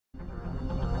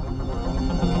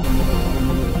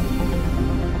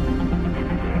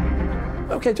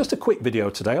Okay, just a quick video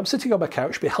today. I'm sitting on my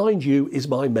couch. Behind you is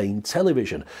my main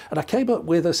television. And I came up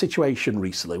with a situation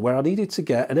recently where I needed to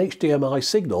get an HDMI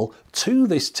signal to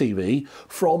this TV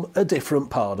from a different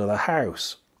part of the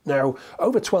house. Now,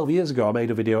 over 12 years ago, I made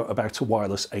a video about a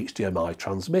wireless HDMI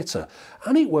transmitter,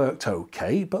 and it worked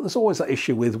okay, but there's always that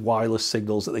issue with wireless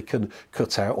signals that they can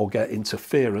cut out or get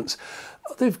interference.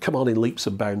 They've come on in leaps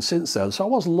and bounds since then, so I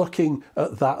was looking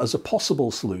at that as a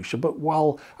possible solution, but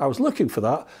while I was looking for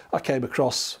that, I came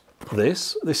across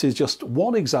this. This is just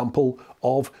one example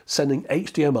of sending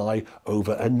HDMI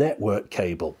over a network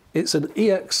cable. It's an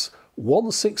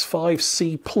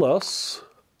EX165C+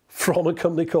 from a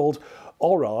company called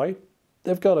Ori.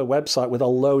 They've got a website with a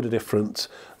load of different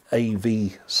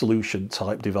AV solution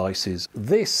type devices.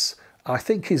 This, I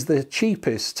think, is the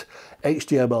cheapest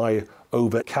HDMI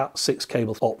over Cat6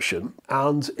 cable option,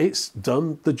 and it's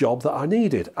done the job that I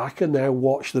needed. I can now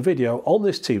watch the video on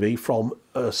this TV from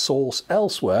a source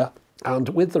elsewhere, and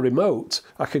with the remote,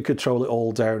 I can control it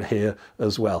all down here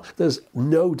as well. There's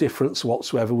no difference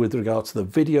whatsoever with regard to the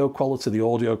video quality, the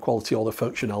audio quality, or the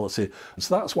functionality.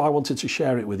 So that's why I wanted to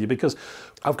share it with you, because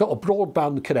I've got a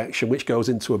broadband connection which goes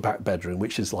into a back bedroom,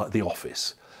 which is like the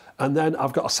office. And then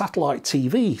I've got a satellite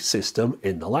TV system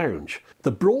in the lounge.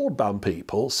 The broadband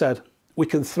people said, we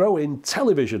can throw in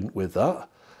television with that,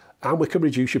 and we can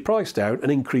reduce your price down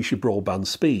and increase your broadband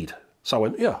speed. So I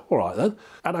went, yeah, all right then.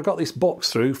 And I got this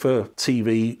box through for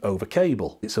TV over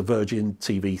cable. It's a Virgin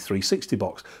TV 360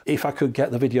 box. If I could get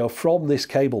the video from this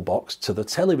cable box to the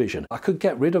television, I could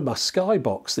get rid of my Sky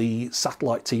box, the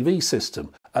satellite TV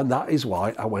system. And that is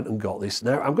why I went and got this.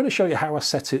 Now, I'm going to show you how I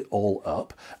set it all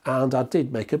up. And I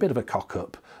did make a bit of a cock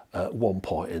up at one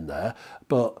point in there,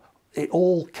 but it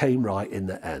all came right in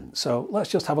the end. So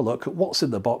let's just have a look at what's in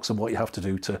the box and what you have to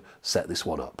do to set this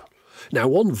one up. Now,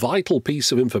 one vital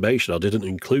piece of information I didn't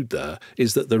include there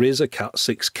is that there is a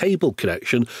Cat6 cable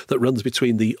connection that runs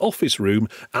between the office room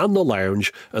and the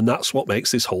lounge, and that's what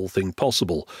makes this whole thing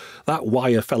possible. That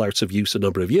wire fell out of use a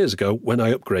number of years ago when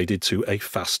I upgraded to a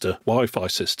faster Wi-Fi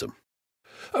system.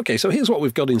 Okay, so here's what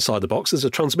we've got inside the box. There's a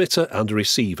transmitter and a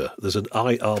receiver. There's an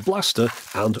IR blaster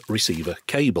and receiver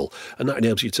cable, and that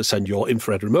enables you to send your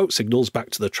infrared remote signals back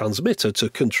to the transmitter to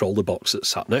control the box that's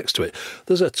sat next to it.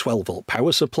 There's a 12-volt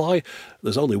power supply.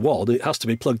 There's only one. It has to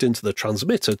be plugged into the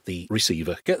transmitter. The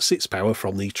receiver gets its power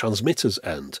from the transmitter's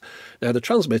end. Now, the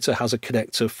transmitter has a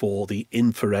connector for the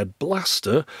infrared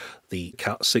blaster, the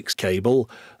Cat6 cable,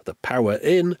 the power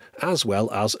in, as well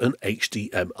as an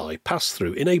HDMI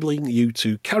pass-through, enabling you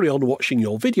to carry on watching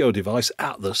your video device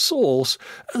at the source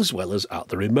as well as at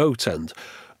the remote end.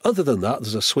 Other than that,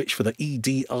 there's a switch for the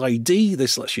EDID.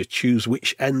 This lets you choose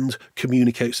which end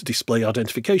communicates display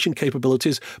identification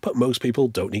capabilities, but most people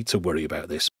don't need to worry about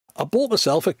this. I bought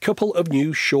myself a couple of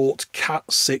new short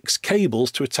Cat6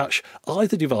 cables to attach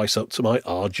either device up to my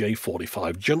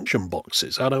RJ45 junction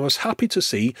boxes, and I was happy to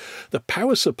see the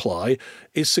power supply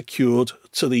is secured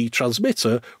to the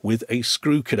transmitter with a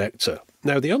screw connector.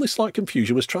 Now, the only slight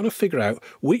confusion was trying to figure out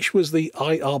which was the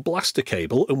IR blaster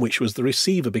cable and which was the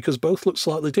receiver, because both look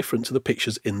slightly different to the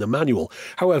pictures in the manual.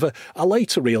 However, I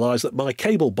later realised that my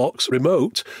cable box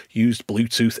remote used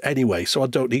Bluetooth anyway, so I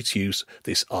don't need to use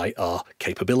this IR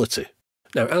capability.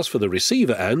 Now, as for the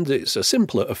receiver end, it's a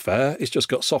simpler affair. It's just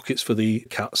got sockets for the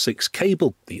Cat6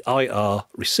 cable, the IR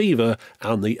receiver,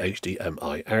 and the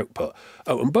HDMI output.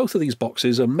 Oh, and both of these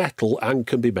boxes are metal and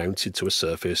can be mounted to a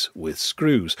surface with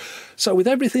screws. So with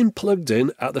everything plugged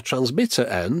in at the transmitter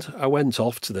end, I went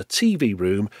off to the TV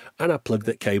room and I plugged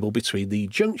that cable between the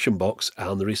junction box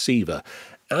and the receiver.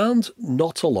 And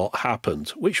not a lot happened,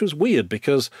 which was weird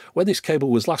because when this cable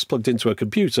was last plugged into a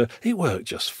computer, it worked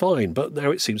just fine, but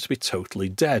now it seems to be totally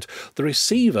dead. The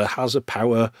receiver has a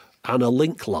power and a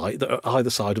link light that are either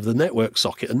side of the network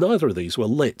socket, and neither of these were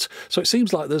lit, so it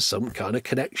seems like there's some kind of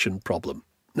connection problem.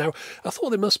 Now, I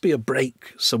thought there must be a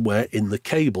break somewhere in the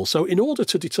cable, so in order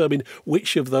to determine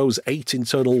which of those 8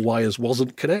 internal wires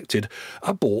wasn't connected,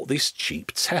 I bought this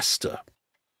cheap tester.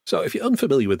 So if you're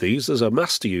unfamiliar with these, there's a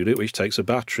master unit which takes a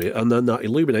battery, and then that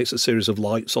illuminates a series of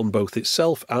lights on both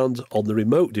itself and on the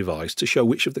remote device to show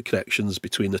which of the connections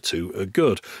between the two are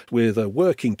good. With a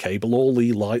working cable, all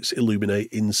the lights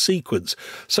illuminate in sequence.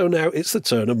 So now it's the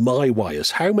turn of my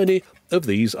wires. How many of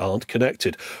these aren't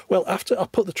connected? Well, after I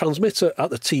put the transmitter at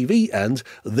the TV end,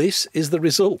 this is the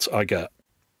result I get.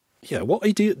 Yeah, what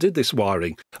idiot did this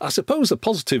wiring? I suppose the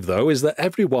positive, though, is that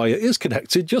every wire is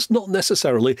connected, just not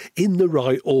necessarily in the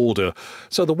right order.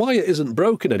 So the wire isn't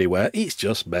broken anywhere, it's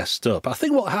just messed up. I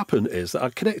think what happened is that I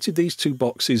connected these two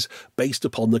boxes based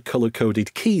upon the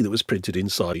colour-coded key that was printed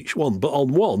inside each one. But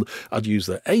on one, I'd use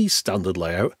the A standard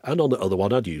layout, and on the other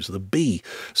one, I'd use the B.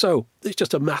 So it's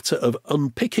just a matter of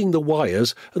unpicking the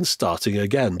wires and starting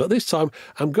again. But this time,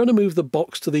 I'm going to move the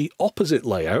box to the opposite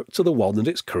layout to the one that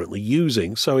it's currently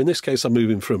using. So in this case, I'm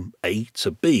moving from A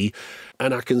to B,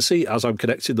 and I can see as I'm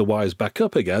connecting the wires back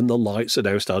up again, the lights are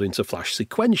now starting to flash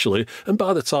sequentially, and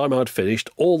by the time I'd finished,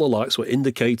 all the lights were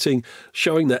indicating,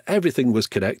 showing that everything was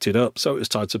connected up, so it was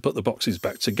time to put the boxes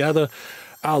back together.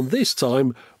 And this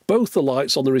time, both the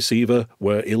lights on the receiver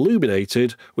were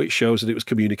illuminated, which shows that it was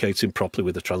communicating properly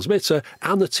with the transmitter,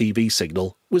 and the TV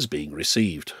signal was being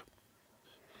received.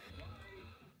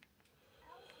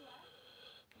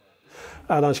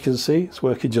 And as you can see, it's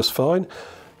working just fine.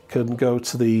 Can go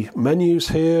to the menus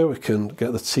here, we can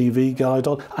get the TV guide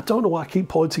on. I don't know why I keep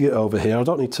pointing it over here, I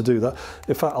don't need to do that.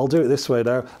 In fact, I'll do it this way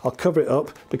now. I'll cover it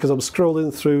up because I'm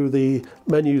scrolling through the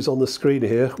menus on the screen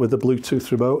here with the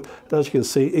Bluetooth remote. And as you can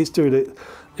see, it's doing it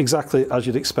exactly as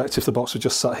you'd expect if the box was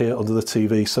just sat here under the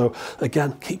TV. So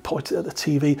again, keep pointing at the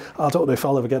TV. I don't know if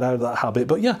I'll ever get out of that habit,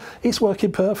 but yeah, it's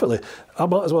working perfectly. I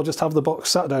might as well just have the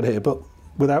box sat down here, but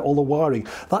without all the wiring.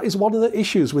 That is one of the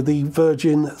issues with the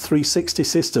Virgin 360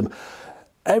 system.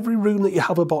 Every room that you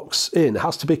have a box in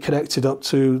has to be connected up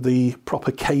to the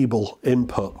proper cable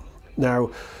input.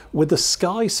 Now, with the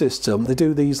Sky system, they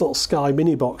do these little Sky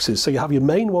mini boxes. So you have your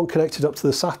main one connected up to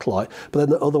the satellite, but then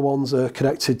the other ones are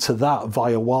connected to that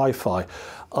via Wi-Fi.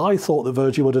 I thought that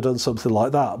Virgin would have done something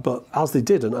like that, but as they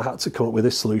didn't, I had to come up with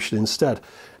this solution instead.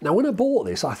 Now, when I bought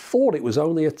this, I thought it was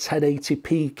only a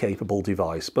 1080p capable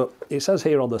device, but it says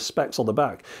here on the specs on the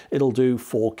back, it'll do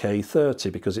 4K 30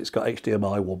 because it's got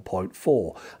HDMI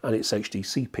 1.4 and it's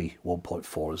HDCP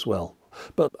 1.4 as well.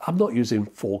 But I'm not using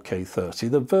 4K 30.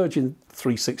 The Virgin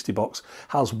 360 box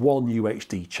has one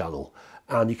UHD channel,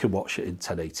 and you can watch it in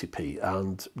 1080p,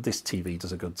 and this TV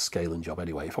does a good scaling job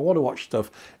anyway. If I want to watch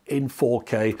stuff in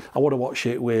 4K, I want to watch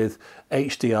it with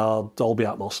HDR, Dolby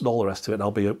Atmos and all the rest of it, and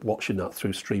I'll be watching that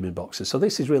through streaming boxes. So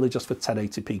this is really just for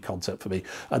 1080p content for me,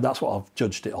 and that's what I've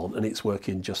judged it on, and it's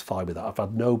working just fine with that. I've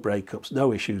had no breakups,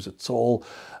 no issues at all.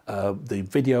 The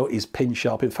video is pin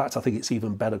sharp. In fact, I think it's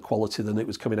even better quality than it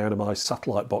was coming out of my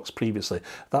satellite box previously.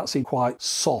 That seemed quite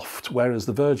soft, whereas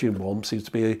the Virgin one seems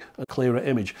to be a clearer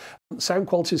image. Sound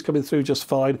quality is coming through just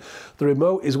fine. The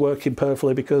remote is working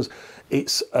perfectly because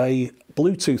it's a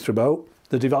Bluetooth remote.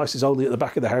 The device is only at the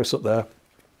back of the house up there.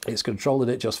 It's controlling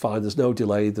it just fine. There's no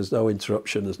delay, there's no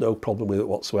interruption, there's no problem with it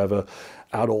whatsoever.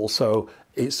 And also,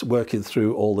 it's working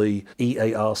through all the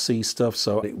EARC stuff,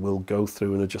 so it will go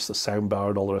through and adjust the soundbar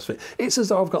and all the rest of it. It's as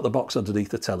though I've got the box underneath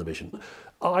the television.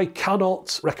 I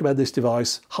cannot recommend this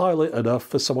device highly enough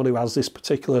for someone who has this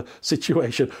particular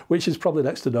situation, which is probably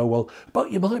next to no one.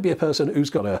 But you might be a person who's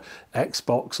got an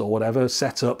Xbox or whatever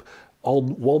set up on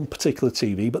one particular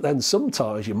TV, but then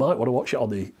sometimes you might want to watch it on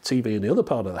the TV in the other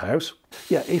part of the house.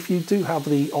 Yeah, if you do have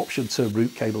the option to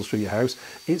route cables through your house,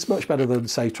 it's much better than,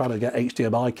 say, trying to get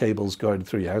HDMI cables going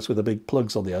through your house with the big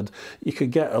plugs on the end. You can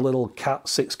get a little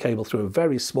Cat6 cable through a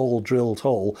very small drilled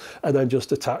hole and then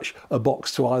just attach a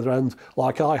box to either end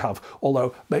like I have,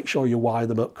 although make sure you wire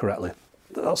them up correctly.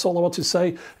 That's all I wanted to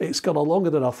say. It's gone on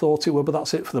longer than I thought it would, but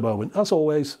that's it for the moment. As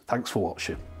always, thanks for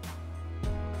watching.